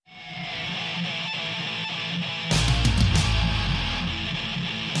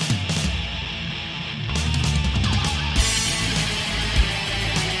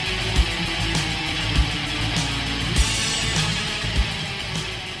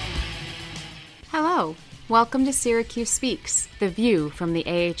Hello, welcome to Syracuse Speaks, the view from the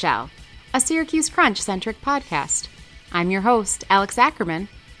AHL, a Syracuse Crunch-centric podcast. I'm your host, Alex Ackerman.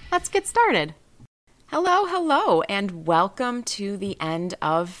 Let's get started. Hello, and welcome to the end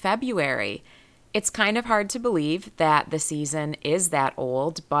of February. It's kind of hard to believe that the season is that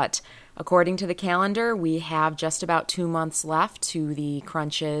old, but according to the calendar, we have just about 2 months left to the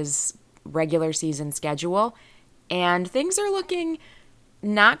Crunch's regular season schedule, and things are looking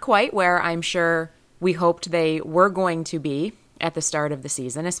not quite where I'm sure we hoped they were going to be at the start of the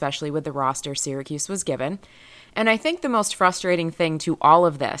season, especially with the roster Syracuse was given. And I think the most frustrating thing to all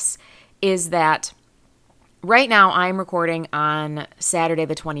of this is that right now I'm recording on Saturday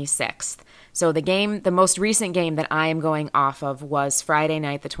the 26th. So the most recent game that I am going off of was Friday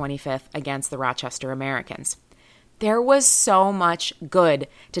night the 25th against the Rochester Americans. There was so much good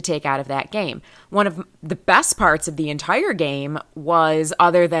to take out of that game. One of the best parts of the entire game was,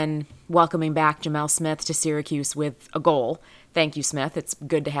 other than welcoming back Jamel Smith to Syracuse with a goal, thank you, Smith, it's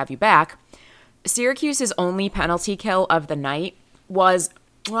good to have you back, Syracuse's only penalty kill of the night was,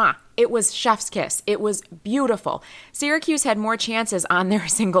 it was chef's kiss. It was beautiful. Syracuse had more chances on their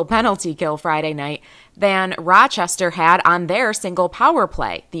single penalty kill Friday night than Rochester had on their single power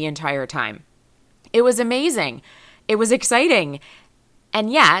play the entire time. It was amazing. It was exciting. And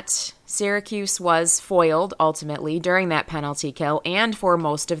yet, Syracuse was foiled ultimately during that penalty kill and for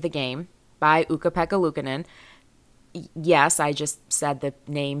most of the game by Ukko-Pekka Luukkonen. Yes, I just said the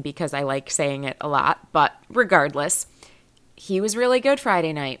name because I like saying it a lot, but regardless, he was really good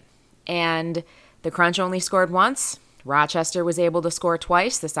Friday night. And the Crunch only scored once. Rochester was able to score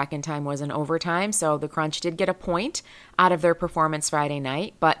twice. The second time was in overtime, so the Crunch did get a point out of their performance Friday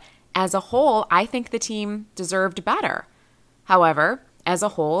night, but as a whole, I think the team deserved better. However, as a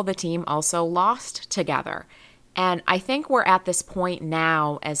whole, the team also lost together. And I think we're at this point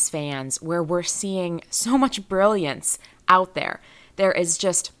now as fans where we're seeing so much brilliance out there. There is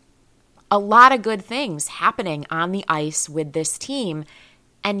just a lot of good things happening on the ice with this team.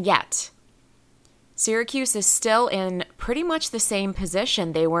 And yet, Syracuse is still in pretty much the same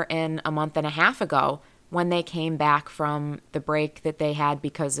position they were in a month and a half ago when they came back from the break that they had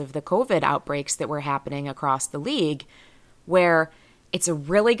because of the COVID outbreaks that were happening across the league, where it's a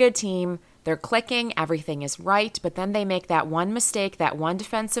really good team, they're clicking, everything is right, but then they make that one mistake, that one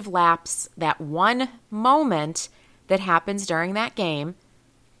defensive lapse, that one moment that happens during that game.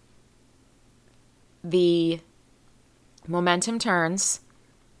 The momentum turns,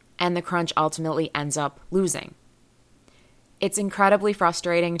 and the Crunch ultimately ends up losing. It's incredibly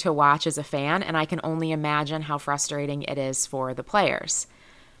frustrating to watch as a fan, and I can only imagine how frustrating it is for the players.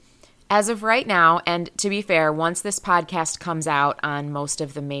 As of right now, and to be fair, once this podcast comes out on most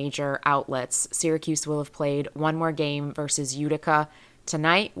of the major outlets, Syracuse will have played one more game versus Utica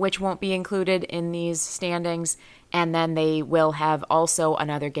tonight, which won't be included in these standings, and then they will have also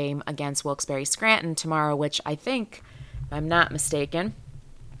another game against Wilkes-Barre Scranton tomorrow, which I think, if I'm not mistaken,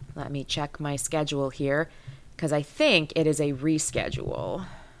 let me check my schedule here, because I think it is a reschedule.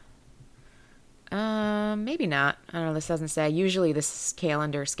 Maybe not. I don't know. This doesn't say. Usually this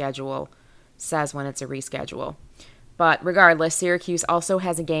calendar schedule says when it's a reschedule. But regardless, Syracuse also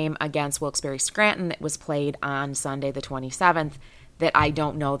has a game against Wilkes-Barre Scranton that was played on Sunday the 27th that I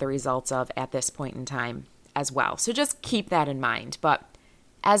don't know the results of at this point in time as well. So just keep that in mind. But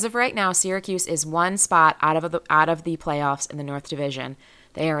as of right now, Syracuse is one spot out of the playoffs in the North Division.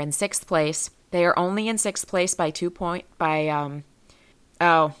 They are in 6th place. They are only in 6th place by 2 points.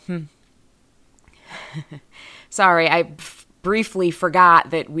 Sorry, I briefly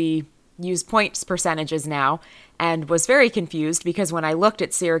forgot that we use points percentages now and was very confused because when I looked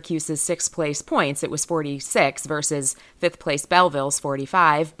at Syracuse's 6th place points, it was 46 versus 5th place Belleville's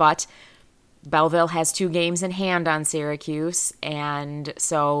 45. But Belleville has 2 games in hand on Syracuse, and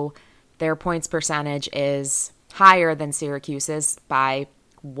so their points percentage is higher than Syracuse's by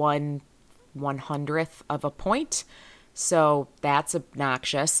 1/100th of a point. So that's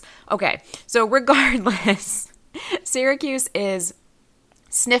obnoxious. Okay, so regardless, Syracuse is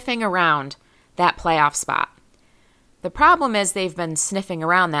sniffing around that playoff spot. The problem is they've been sniffing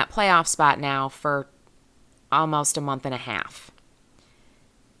around that playoff spot now for almost a month and a half.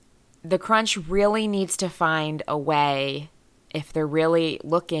 The Crunch really needs to find a way, if they're really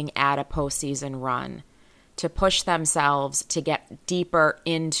looking at a postseason run, to push themselves to get deeper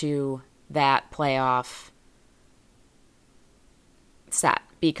into that playoff set,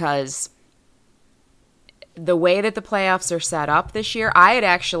 because the way that the playoffs are set up this year, I had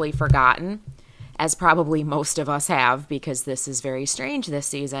actually forgotten, as probably most of us have, because this is very strange this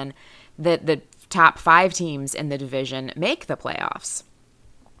season, that the top 5 teams in the division make the playoffs.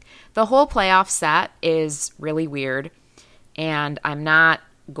 The whole playoff set is really weird, and I'm not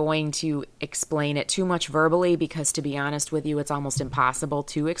going to explain it too much verbally because, to be honest with you, it's almost impossible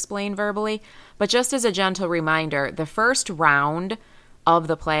to explain verbally. But just as a gentle reminder, the first round of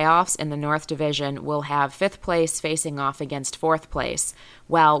the playoffs in the North Division will have 5th place facing off against 4th place,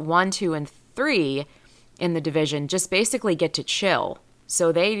 while 1, 2, and 3 in the division just basically get to chill.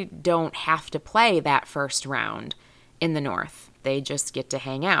 So they don't have to play that first round in the North. They just get to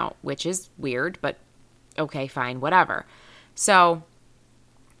hang out, which is weird, but okay, fine, whatever. So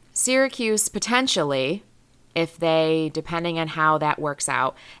Syracuse potentially, if they, depending on how that works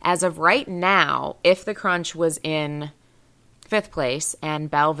out, as of right now, if the Crunch was in 5th place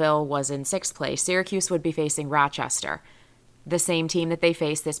and Belleville was in 6th place, Syracuse would be facing Rochester, the same team that they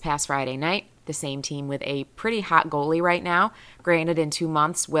faced this past Friday night, the same team with a pretty hot goalie right now. Granted, in 2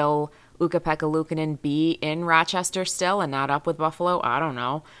 months, will Ukko-Pekka Luukkonen be in Rochester still and not up with Buffalo? I don't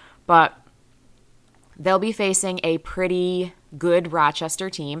know. But they'll be facing a pretty good Rochester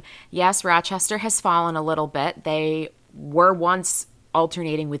team. Yes, Rochester has fallen a little bit. They were once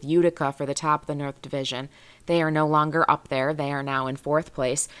alternating with Utica for the top of the North Division. They are no longer up there. They are now in 4th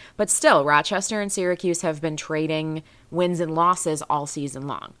place. But still, Rochester and Syracuse have been trading wins and losses all season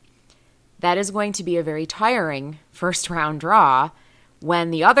long. That is going to be a very tiring first-round draw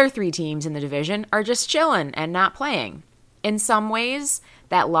when the other 3 teams in the division are just chilling and not playing. In some ways,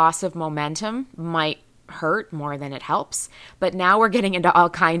 that loss of momentum might hurt more than it helps. But now we're getting into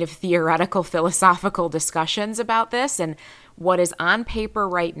all kind of theoretical, philosophical discussions about this. And what is on paper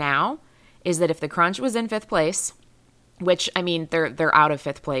right now is that if the Crunch was in 5th place, which, I mean, they're out of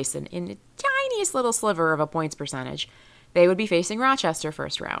 5th place in the tiniest little sliver of a points percentage, they would be facing Rochester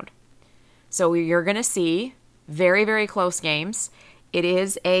first round. So you're going to see very, very close games. It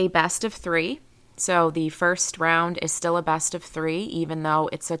is a best of 3. So the first round is still a best of 3, even though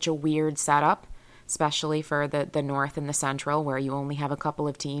it's such a weird setup, especially for the North and the Central, where you only have a couple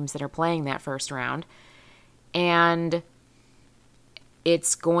of teams that are playing that first round. And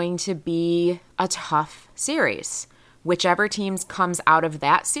it's going to be a tough series. Whichever team comes out of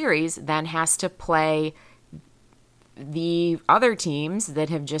that series then has to play the other teams that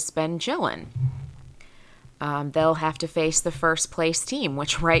have just been chilling. They'll have to face the first place team,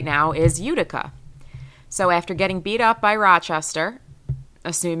 which right now is Utica. So after getting beat up by Rochester,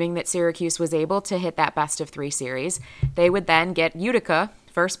 assuming that Syracuse was able to hit that best of 3 series, they would then get Utica,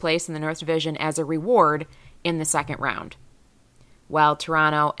 first place in the North Division, as a reward in the second round. While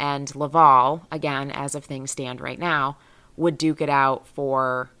Toronto and Laval, again, as of things stand right now, would duke it out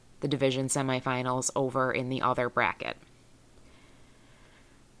for the division semifinals over in the other bracket.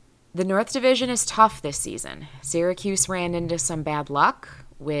 The North Division is tough this season. Syracuse ran into some bad luck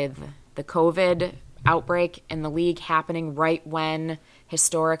with the COVID outbreak in the league happening right when,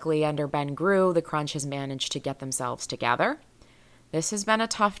 historically under Ben Grew, the Crunch has managed to get themselves together. This has been a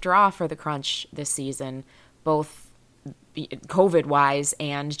tough draw for the Crunch this season, both COVID-wise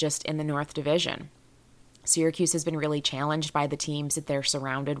and just in the North Division. Syracuse has been really challenged by the teams that they're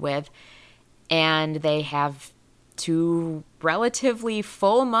surrounded with, and they have 2 relatively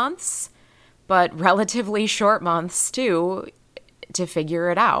full months, but relatively short months too, to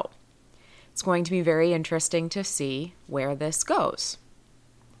figure it out. It's going to be very interesting to see where this goes.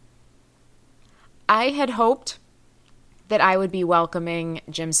 I had hoped that I would be welcoming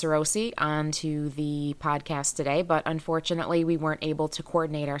Jim Sorosi onto the podcast today, but unfortunately we weren't able to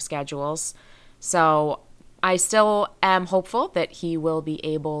coordinate our schedules. So I still am hopeful that he will be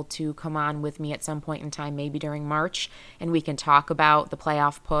able to come on with me at some point in time, maybe during March, and we can talk about the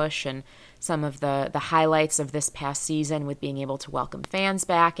playoff push and some of the highlights of this past season with being able to welcome fans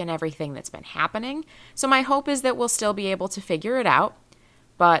back and everything that's been happening. So my hope is that we'll still be able to figure it out.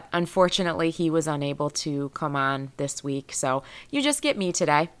 But unfortunately, he was unable to come on this week, so you just get me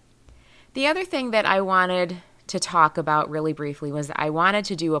today. The other thing that I wanted to talk about really briefly was I wanted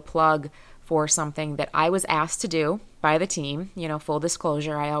to do a plug for something that I was asked to do by the team. You know, full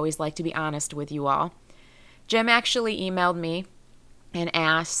disclosure, I always like to be honest with you all. Jim actually emailed me and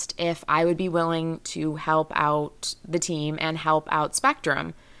asked if I would be willing to help out the team and help out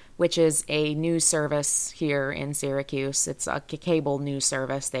Spectrum, which is a news service here in Syracuse. It's a cable news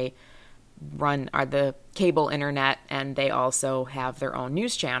service. They run the cable internet, and they also have their own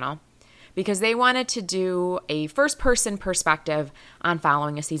news channel, because they wanted to do a first-person perspective on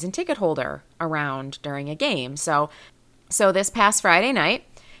following a season ticket holder around during a game. So this past Friday night,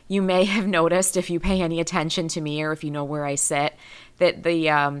 you may have noticed, if you pay any attention to me or if you know where I sit, that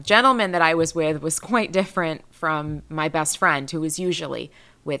the gentleman that I was with was quite different from my best friend, who is usually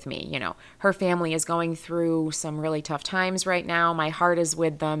with me. Her family is going through some really tough times right now. My heart is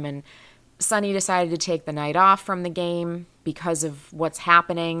with them, and Sunny decided to take the night off from the game because of what's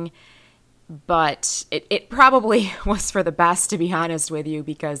happening. But it probably was for the best, to be honest with you,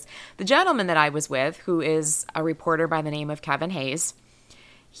 because the gentleman that I was with, who is a reporter by the name of Kevin Hayes,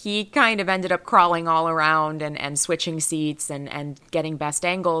 he kind of ended up crawling all around and switching seats and getting best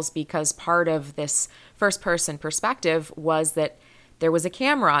angles, because part of this first-person perspective was that there was a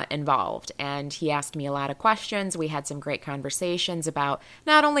camera involved, and he asked me a lot of questions. We had some great conversations about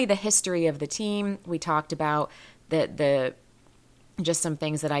not only the history of the team, we talked about the just some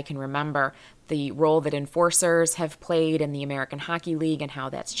things that I can remember, the role that enforcers have played in the American Hockey League and how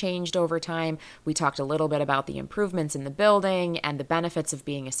that's changed over time. We talked a little bit about the improvements in the building and the benefits of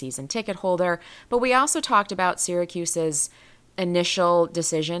being a season ticket holder, but we also talked about Syracuse's initial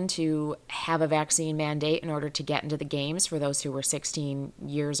decision to have a vaccine mandate in order to get into the games for those who were 16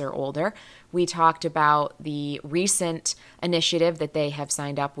 years or older. We talked about the recent initiative that they have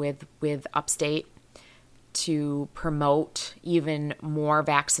signed up with Upstate to promote even more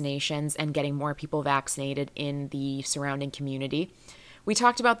vaccinations and getting more people vaccinated in the surrounding community. We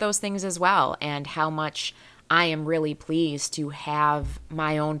talked about those things as well, and how much I am really pleased to have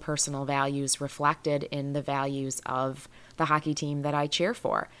my own personal values reflected in the values of the hockey team that I cheer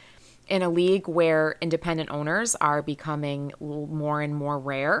for. In a league where independent owners are becoming more and more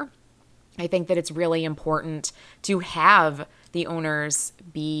rare, I think that it's really important to have the owners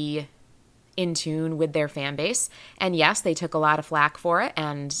be in tune with their fan base. And yes, they took a lot of flack for it.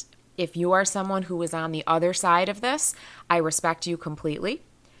 And if you are someone who is on the other side of this, I respect you completely.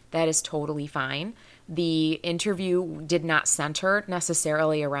 That is totally fine. The interview did not center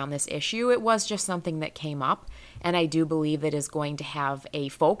necessarily around this issue. It was just something that came up, and I do believe it is going to have a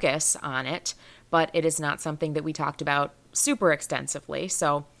focus on it, but it is not something that we talked about super extensively.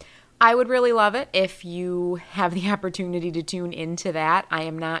 So I would really love it if you have the opportunity to tune into that. I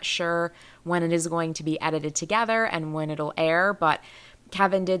am not sure when it is going to be edited together and when it'll air, but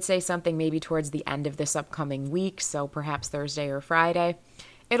Kevin did say something maybe towards the end of this upcoming week, so perhaps Thursday or Friday.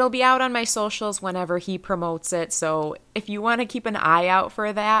 It'll be out on my socials whenever he promotes it, so if you want to keep an eye out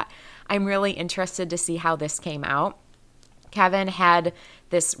for that, I'm really interested to see how this came out. Kevin had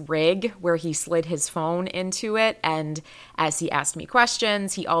this rig where he slid his phone into it, and as he asked me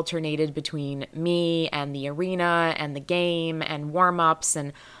questions, he alternated between me and the arena and the game and warm-ups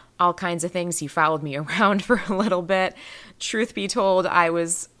and all kinds of things. He followed me around for a little bit. Truth be told,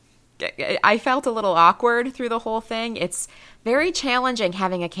 I felt a little awkward through the whole thing. It's very challenging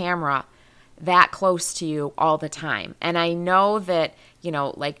having a camera that close to you all the time. And I know that,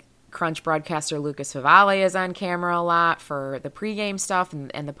 like Crunch broadcaster Lucas Favale is on camera a lot for the pregame stuff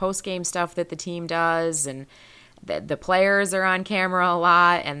and the postgame stuff that the team does, and the players are on camera a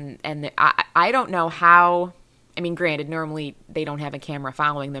lot, and I don't know how. I mean, granted, normally they don't have a camera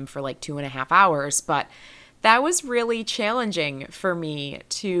following them for like 2.5 hours, but that was really challenging for me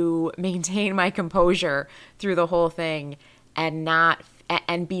to maintain my composure through the whole thing and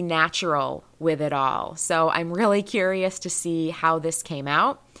be natural with it all. So I'm really curious to see how this came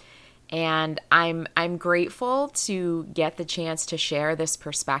out. And I'm grateful to get the chance to share this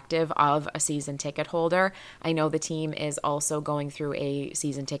perspective of a season ticket holder. I know the team is also going through a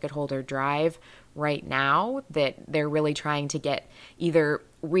season ticket holder drive right now that they're really trying to get either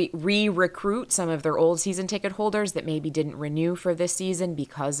re-recruit some of their old season ticket holders that maybe didn't renew for this season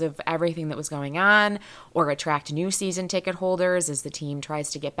because of everything that was going on, or attract new season ticket holders as the team tries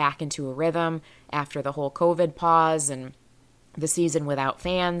to get back into a rhythm after the whole COVID pause and the season without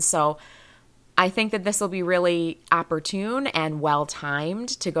fans. So I think that this will be really opportune and well-timed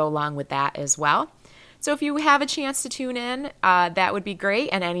to go along with that as well. So if you have a chance to tune in, that would be great,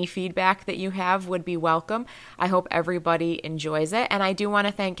 and any feedback that you have would be welcome. I hope everybody enjoys it, and I do want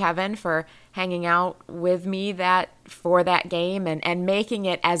to thank Kevin for hanging out with me for that game and making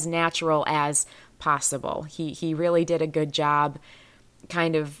it as natural as possible. He really did a good job.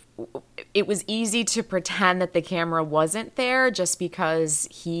 It was easy to pretend that the camera wasn't there just because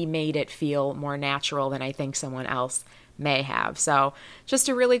he made it feel more natural than I think someone else may have. So just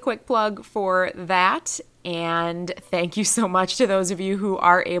a really quick plug for that. And thank you so much to those of you who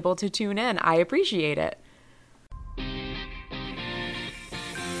are able to tune in. I appreciate it.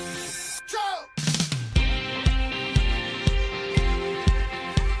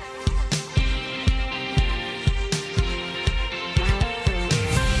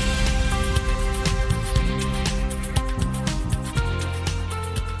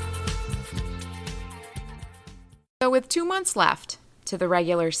 So with 2 months left to the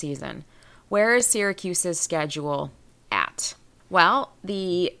regular season, where is Syracuse's schedule at? Well,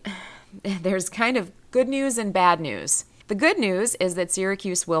 there's kind of good news and bad news. The good news is that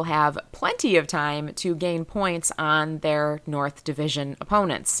Syracuse will have plenty of time to gain points on their North Division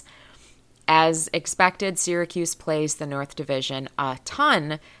opponents. As expected, Syracuse plays the North Division a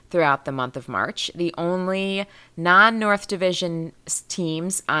ton throughout the month of March. The only non-North Division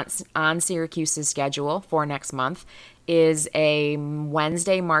teams on Syracuse's schedule for next month is a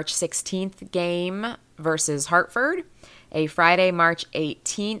Wednesday, March 16th game versus Hartford, a Friday, March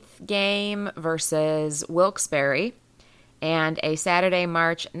 18th game versus Wilkes-Barre, and a Saturday,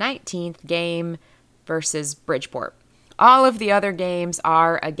 March 19th game versus Bridgeport. All of the other games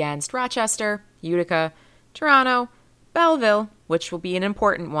are against Rochester, Utica, Toronto, Belleville, which will be an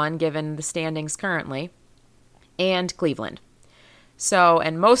important one given the standings currently, and Cleveland. So,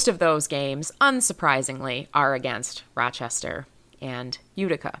 and most of those games, unsurprisingly, are against Rochester and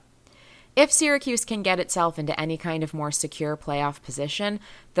Utica. If Syracuse can get itself into any kind of more secure playoff position,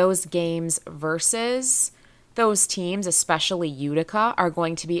 those games versus those teams, especially Utica, are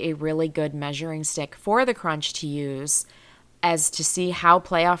going to be a really good measuring stick for the Crunch to use as to see how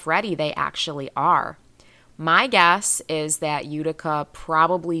playoff ready they actually are. My guess is that Utica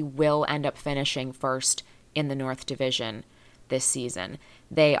probably will end up finishing first in the North Division this season.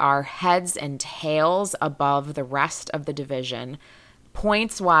 They are heads and tails above the rest of the division.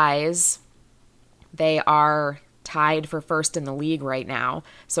 Points-wise, they are tied for first in the league right now.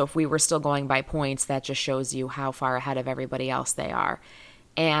 So if we were still going by points, that just shows you how far ahead of everybody else they are.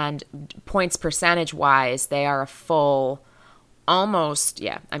 And points percentage-wise, they are a full, almost,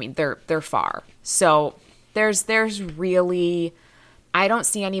 they're far. So there's really, I don't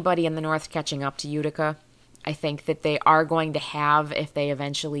see anybody in the North catching up to Utica. I think that they are going to have, if they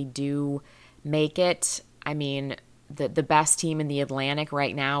eventually do make it, the best team in the Atlantic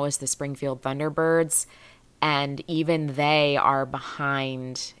right now is the Springfield Thunderbirds. And even they are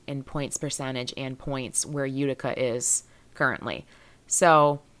behind in points percentage and points where Utica is currently.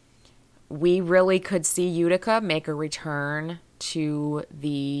 So we really could see Utica make a return to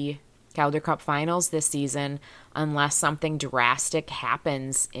the Calder Cup Finals this season unless something drastic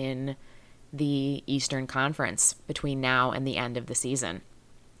happens in the Eastern Conference between now and the end of the season.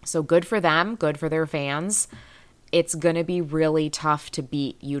 So good for them, good for their fans. It's going to be really tough to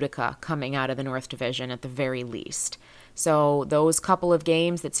beat Utica coming out of the North Division at the very least. So those couple of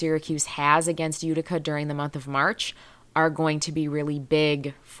games that Syracuse has against Utica during the month of March are going to be really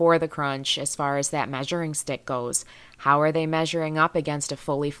big for the Crunch as far as that measuring stick goes. How are they measuring up against a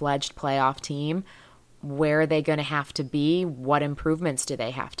fully fledged playoff team? Where are they going to have to be? What improvements do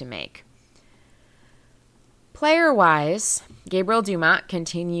they have to make? Player-wise, Gabriel Dumont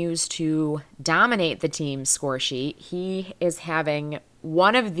continues to dominate the team's score sheet. He is having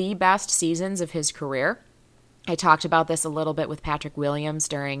one of the best seasons of his career. I talked about this a little bit with Patrick Williams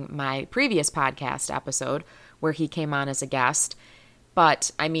during my previous podcast episode where he came on as a guest. But,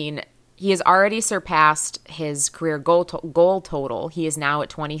 he has already surpassed his career goal total. He is now at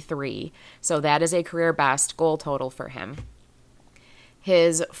 23, so that is a career best goal total for him.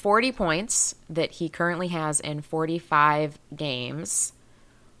 His 40 points that he currently has in 45 games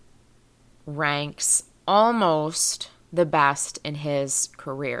ranks almost the best in his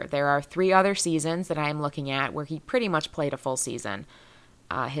career. There are 3 other seasons that I'm looking at where he pretty much played a full season.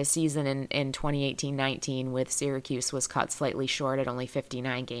 His season in 2018-19 with Syracuse was cut slightly short at only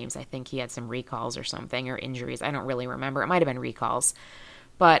 59 games. I think he had some recalls or something, or injuries. I don't really remember. It might have been recalls.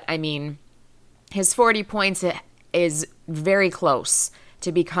 But, his 40 points is very close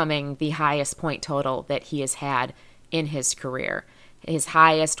to becoming the highest point total that he has had in his career. His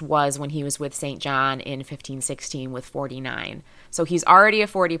highest was when he was with St. John in 15-16 with 49. So he's already at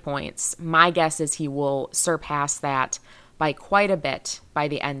 40 points. My guess is he will surpass that by quite a bit by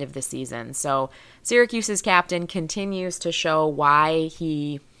the end of the season. So Syracuse's captain continues to show why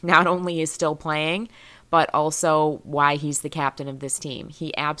he not only is still playing, but also why he's the captain of this team.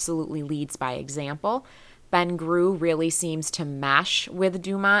 He absolutely leads by example. Ben Grew really seems to mesh with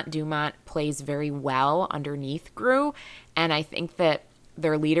Dumont. Dumont plays very well underneath Grew, and I think that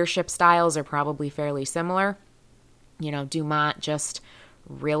their leadership styles are probably fairly similar. Dumont just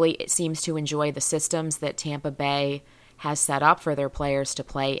really seems to enjoy the systems that Tampa Bay has set up for their players to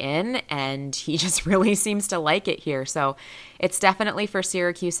play in, and he just really seems to like it here. So it's definitely for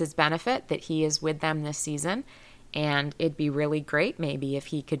Syracuse's benefit that he is with them this season. And it'd be really great maybe if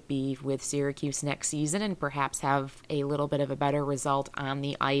he could be with Syracuse next season and perhaps have a little bit of a better result on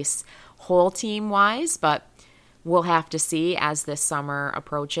the ice whole team-wise. But we'll have to see as this summer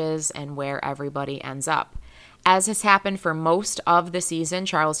approaches and where everybody ends up. As has happened for most of the season,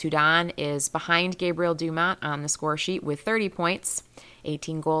 Charles Hudon is behind Gabriel Dumont on the score sheet with 30 points,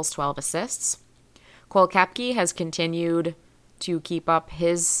 18 goals, 12 assists. Cole Koepke has continued to keep up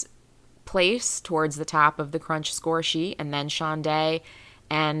his place towards the top of the Crunch score sheet, and then Sean Day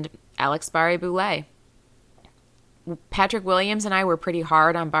and Alex Barré-Boulet. Patrick Williams and I were pretty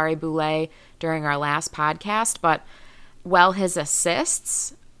hard on Barré-Boulet during our last podcast, but while his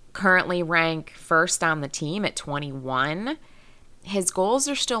assists currently rank first on the team at 21, his goals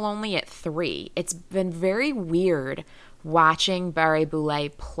are still only at 3. It's been very weird watching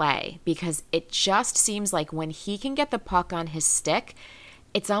Barré-Boulet play because it just seems like when he can get the puck on his stick,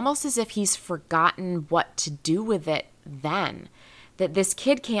 it's almost as if he's forgotten what to do with it then. That this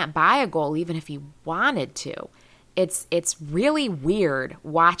kid can't buy a goal even if he wanted to. It's really weird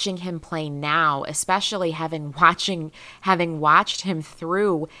watching him play now, especially having watched him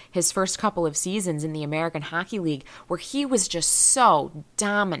through his first couple of seasons in the American Hockey League, where he was just so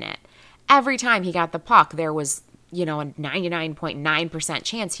dominant. Every time he got the puck, there was, a 99.9%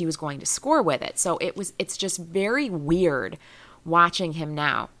 chance he was going to score with it. So it's just very weird watching him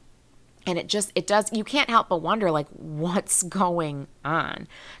now. And you can't help but wonder, what's going on?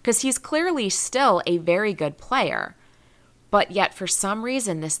 Because he's clearly still a very good player. But yet, for some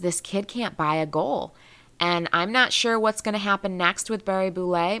reason, this kid can't buy a goal. And I'm not sure what's going to happen next with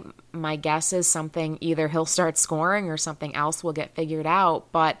Barré-Boulet. My guess is something, either he'll start scoring or something else will get figured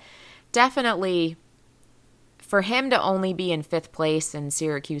out. But definitely, for him to only be in 5th place in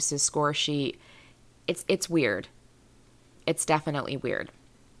Syracuse's score sheet, it's weird. It's definitely weird.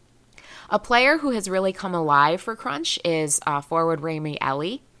 A player who has really come alive for Crunch is forward Remi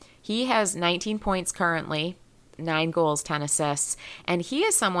Elie. He has 19 points currently, 9 goals, 10 assists, and he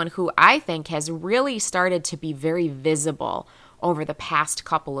is someone who I think has really started to be very visible over the past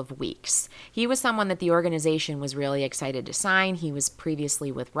couple of weeks. He was someone that the organization was really excited to sign. He was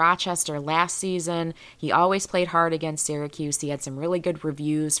previously with Rochester last season. He always played hard against Syracuse. He had some really good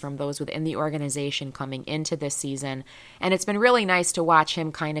reviews from those within the organization coming into this season. And it's been really nice to watch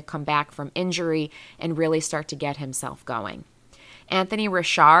him kind of come back from injury and really start to get himself going. Anthony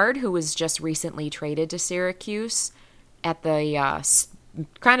Richard, who was just recently traded to Syracuse at the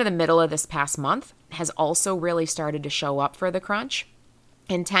kind of the middle of this past month, has also really started to show up for the Crunch.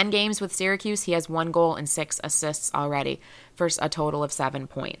 In 10 games with Syracuse, he has 1 goal and 6 assists already for a total of 7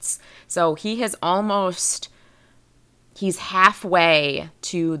 points. So he's halfway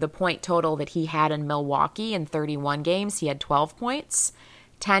to the point total that he had in Milwaukee in 31 games. He had 12 points.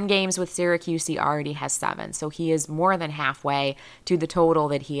 10 games with Syracuse, he already has 7. So he is more than halfway to the total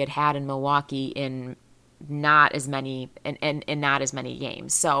that he had in Milwaukee in not as many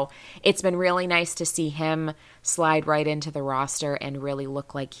games. So it's been really nice to see him slide right into the roster and really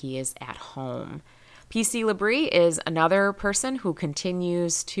look like he is at home. PC Labrie is another person who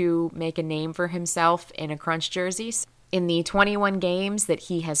continues to make a name for himself in a Crunch jersey. In the 21 games that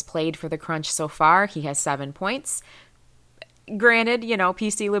he has played for the Crunch so far, he has 7 points. Granted,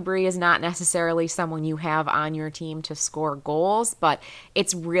 PC Labrie is not necessarily someone you have on your team to score goals, but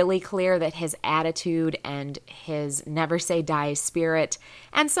it's really clear that his attitude and his never say die spirit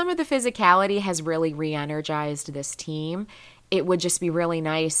and some of the physicality has really re-energized this team. It would just be really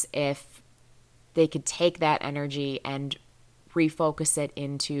nice if they could take that energy and refocus it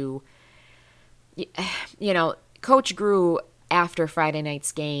into, Coach Grew, after Friday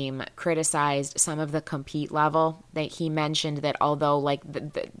night's game, criticized some of the compete level. That he mentioned that although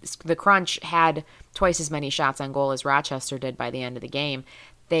the Crunch had twice as many shots on goal as Rochester did by the end of the game,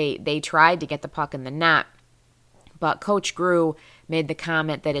 they tried to get the puck in the net. But Coach Grew made the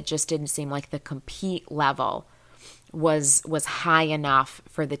comment that it just didn't seem like the compete level was high enough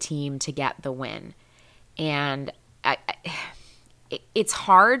for the team to get the win. And it's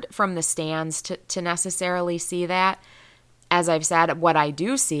hard from the stands to necessarily see that. As I've said, what I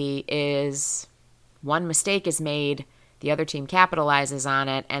do see is one mistake is made, the other team capitalizes on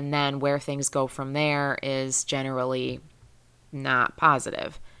it, and then where things go from there is generally not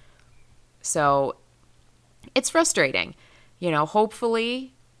positive. So it's frustrating.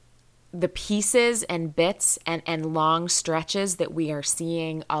 Hopefully the pieces and bits and long stretches that we are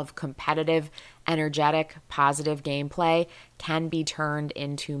seeing of competitive, energetic, positive gameplay can be turned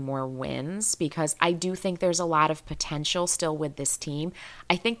into more wins, because I do think there's a lot of potential still with this team.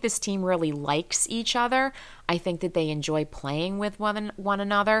 I think this team really likes each other. I think that they enjoy playing with one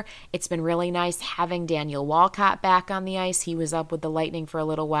another. It's been really nice having Daniel Walcott back on the ice. He was up with the Lightning for a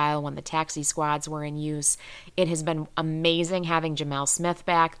little while when the taxi squads were in use. It has been amazing having Jamel Smith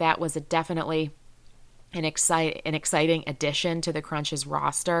back. That was definitely an exciting addition to the Crunch's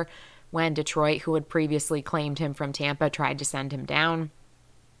roster when Detroit, who had previously claimed him from Tampa, tried to send him down.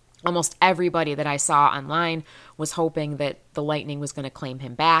 Almost everybody that I saw online was hoping that the Lightning was going to claim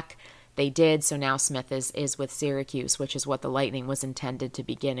him back. They did, so now Smith is with Syracuse, which is what the Lightning was intended to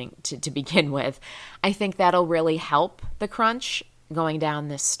begin with. I think that'll really help the Crunch going down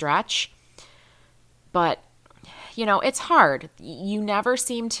this stretch. But, it's hard. You never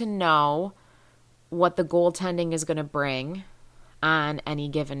seem to know what the goaltending is going to bring on any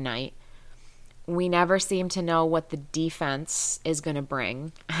given night. We never seem to know what the defense is going to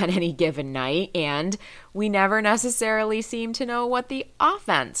bring on any given night, and we never necessarily seem to know what the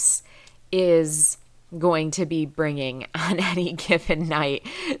offense is going to be bringing on any given night.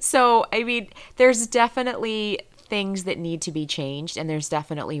 So, there's definitely things that need to be changed, and there's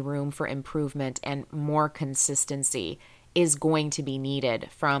definitely room for improvement, and more consistency is going to be needed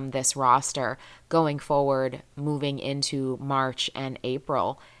from this roster going forward, moving into March and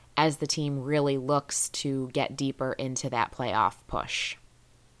April, as the team really looks to get deeper into that playoff push.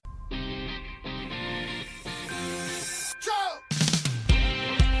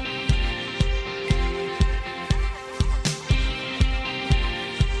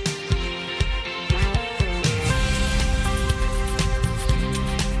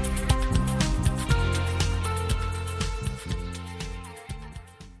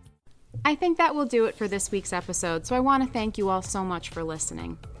 I think that will do it for this week's episode, so I want to thank you all so much for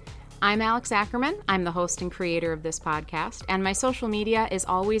listening. I'm Alex Ackerman. I'm the host and creator of this podcast, and my social media is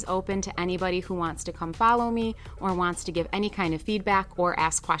always open to anybody who wants to come follow me or wants to give any kind of feedback or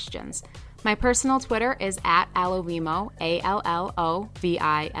ask questions. My personal Twitter is @Allovimo,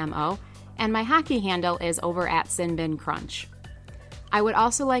 ALLOVIMO, and my hockey handle is over at Sinbin Crunch. I would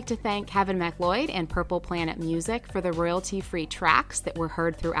also like to thank Kevin MacLeod and Purple Planet Music for the royalty-free tracks that were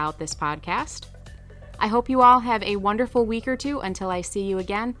heard throughout this podcast. I hope you all have a wonderful week or two until I see you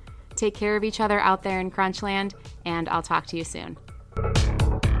again. Take care of each other out there in Crunchland, and I'll talk to you soon.